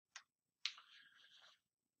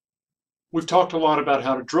We've talked a lot about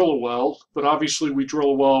how to drill a well, but obviously we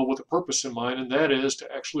drill a well with a purpose in mind, and that is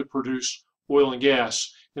to actually produce oil and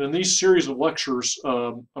gas. And in these series of lectures,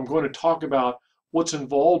 I'm going to talk about what's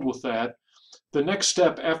involved with that. The next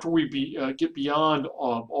step after get beyond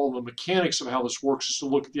all the mechanics of how this works is to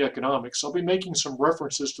look at the economics. I'll be making some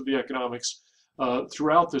references to the economics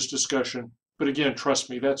throughout this discussion, but again, trust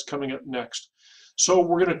me, that's coming up next. So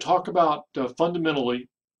we're going to talk about fundamentally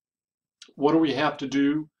what do we have to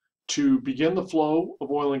do to begin the flow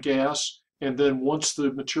of oil and gas, and then once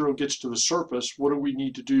the material gets to the surface, what do we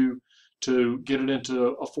need to do to get it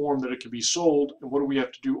into a form that it can be sold, and what do we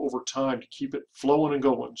have to do over time to keep it flowing and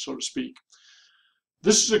going, so to speak.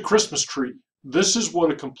 This is a Christmas tree. This is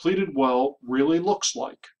what a completed well really looks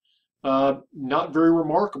like. Not very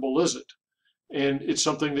remarkable, is it? And it's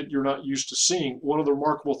something that you're not used to seeing. One of the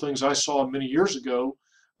remarkable things I saw many years ago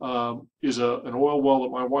is an oil well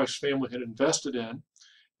that my wife's family had invested in.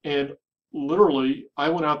 And literally, I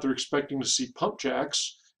went out there expecting to see pump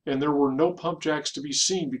jacks, and there were no pump jacks to be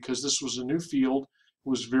seen because this was a new field. It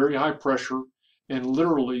was very high pressure, and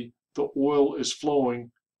literally the oil is flowing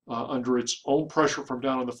under its own pressure from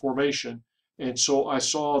down in the formation. And so I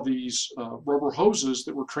saw these rubber hoses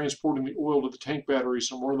that were transporting the oil to the tank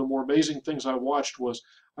batteries. And one of the more amazing things I watched was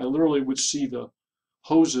I literally would see the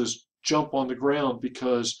hoses jump on the ground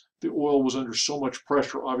because the oil was under so much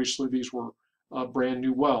pressure. Obviously, these were brand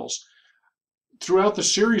new wells. Throughout the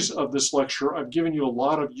series of this lecture, I've given you a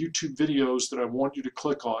lot of YouTube videos that I want you to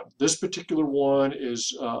click on. This particular one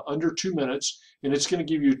is under 2 minutes, and it's going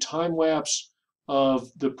to give you a time lapse of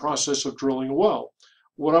the process of drilling a well.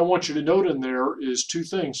 What I want you to note in there is two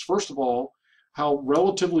things. First of all, how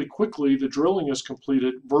relatively quickly the drilling is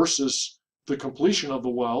completed versus the completion of the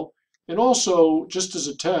well. And also, just as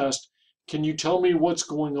a test, can you tell me what's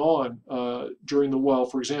going on during the well?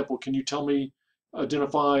 For example, can you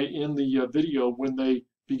identify in the video when they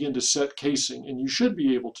begin to set casing? And you should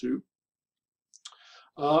be able to.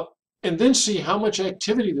 And then see how much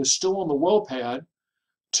activity there's still on the well pad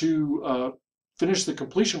to finish the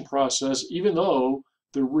completion process, even though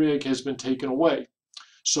the rig has been taken away.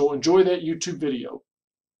 So enjoy that YouTube video.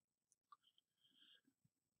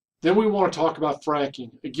 Then we want to talk about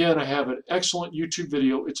fracking. Again, I have an excellent YouTube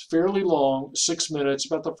video. It's fairly long, 6 minutes.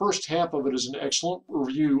 About the first half of it is an excellent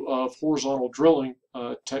review of horizontal drilling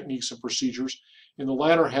techniques and procedures. And the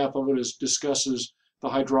latter half of it discusses the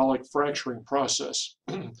hydraulic fracturing process.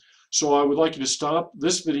 So I would like you to stop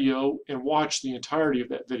this video and watch the entirety of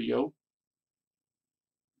that video.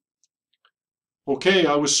 Okay,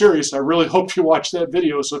 I was serious. I really hope you watched that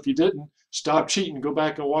video. So if you didn't, stop cheating, go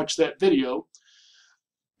back and watch that video.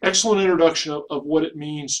 Excellent introduction of what it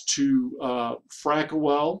means to frack a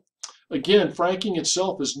well. Again, fracking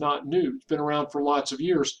itself is not new. It's been around for lots of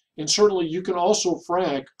years. And certainly you can also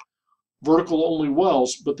frack vertical only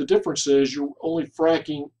wells, but the difference is you're only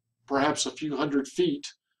fracking perhaps a few hundred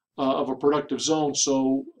feet of a productive zone,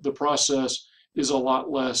 so the process is a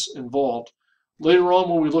lot less involved. Later on,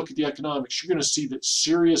 when we look at the economics, you're going to see that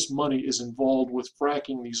serious money is involved with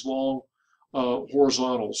fracking these long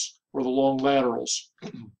horizontals or the long laterals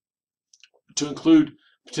to include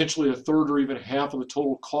potentially a third or even half of the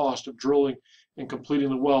total cost of drilling and completing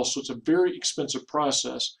the well. So it's a very expensive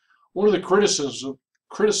process. One of the criticisms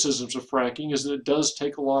of fracking is that it does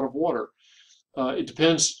take a lot of water. It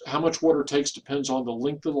depends, how much water it takes depends on the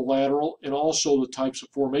length of the lateral and also the types of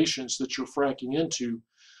formations that you're fracking into.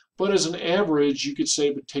 But as an average, you could say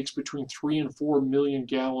it takes between 3 and 4 million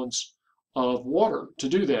gallons of water to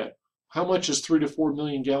do that. How much is 3 to 4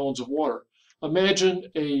 million gallons of water? Imagine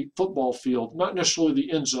a football field, not necessarily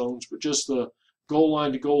the end zones, but just the goal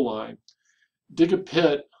line to goal line. Dig a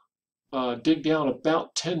pit, dig down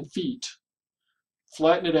about 10 feet,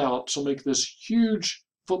 flatten it out, so make this huge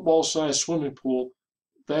football-sized swimming pool.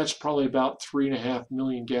 That's probably about 3.5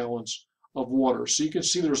 million gallons of water. So you can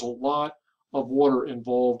see there's a lot of water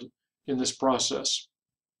involved in this process.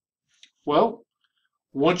 Well,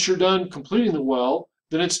 once you're done completing the well,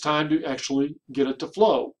 then it's time to actually get it to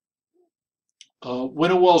flow.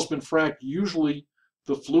 When a well's been fracked, usually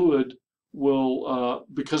the fluid will,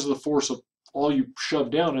 because of the force of all you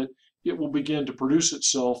shove down it, it will begin to produce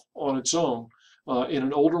itself on its own. In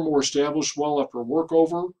an older, more established well after a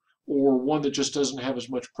workover, or one that just doesn't have as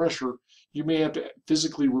much pressure, you may have to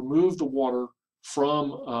physically remove the water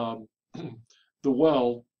from the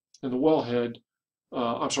well and the wellhead,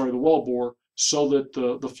 the well bore, so that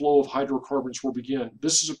the flow of hydrocarbons will begin.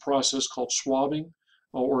 This is a process called swabbing,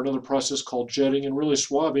 or another process called jetting. And really,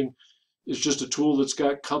 swabbing is just a tool that's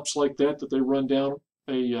got cups like that they run down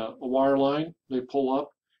a wire line, they pull up,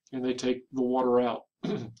 and they take the water out.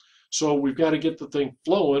 So we've got to get the thing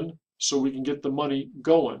flowing so we can get the money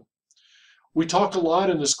going. We talk a lot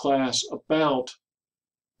in this class about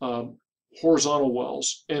horizontal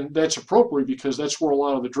wells, and that's appropriate because that's where a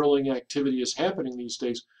lot of the drilling activity is happening these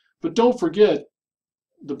days. But don't forget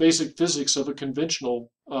the basic physics of a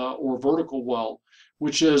conventional or vertical well,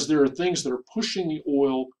 which is there are things that are pushing the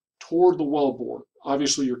oil toward the wellbore.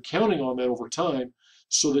 Obviously, you're counting on that over time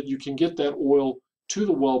so that you can get that oil to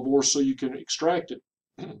the wellbore so you can extract it.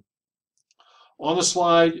 On the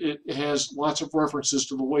slide, it has lots of references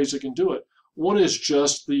to the ways it can do it. One is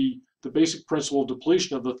just the basic principle of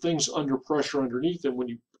depletion of the things under pressure underneath it. When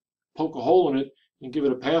you poke a hole in it and give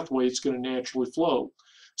it a pathway, it's going to naturally flow.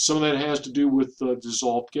 Some of that has to do with the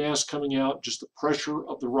dissolved gas coming out, just the pressure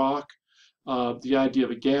of the rock, the idea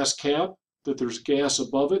of a gas cap, that there's gas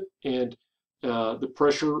above it, and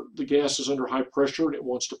the gas is under high pressure and it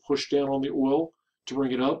wants to push down on the oil to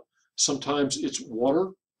bring it up. Sometimes it's water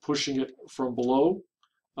pushing it from below.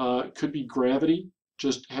 It could be gravity,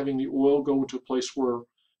 just having the oil go into a place where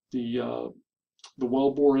the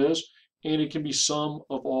wellbore is, and it can be some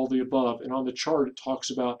of all the above. And on the chart, it talks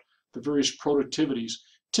about the various productivities.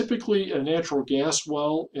 Typically, a natural gas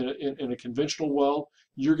well, in a conventional well,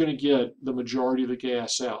 you're going to get the majority of the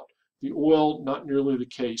gas out. The oil, not nearly the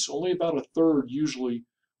case. Only about a third usually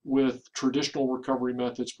with traditional recovery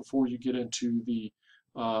methods before you get into the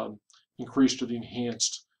increased or the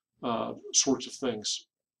enhanced sorts of things.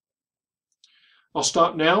 I'll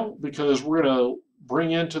stop now because we're going to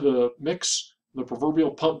bring into the mix the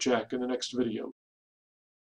proverbial pump jack in the next video.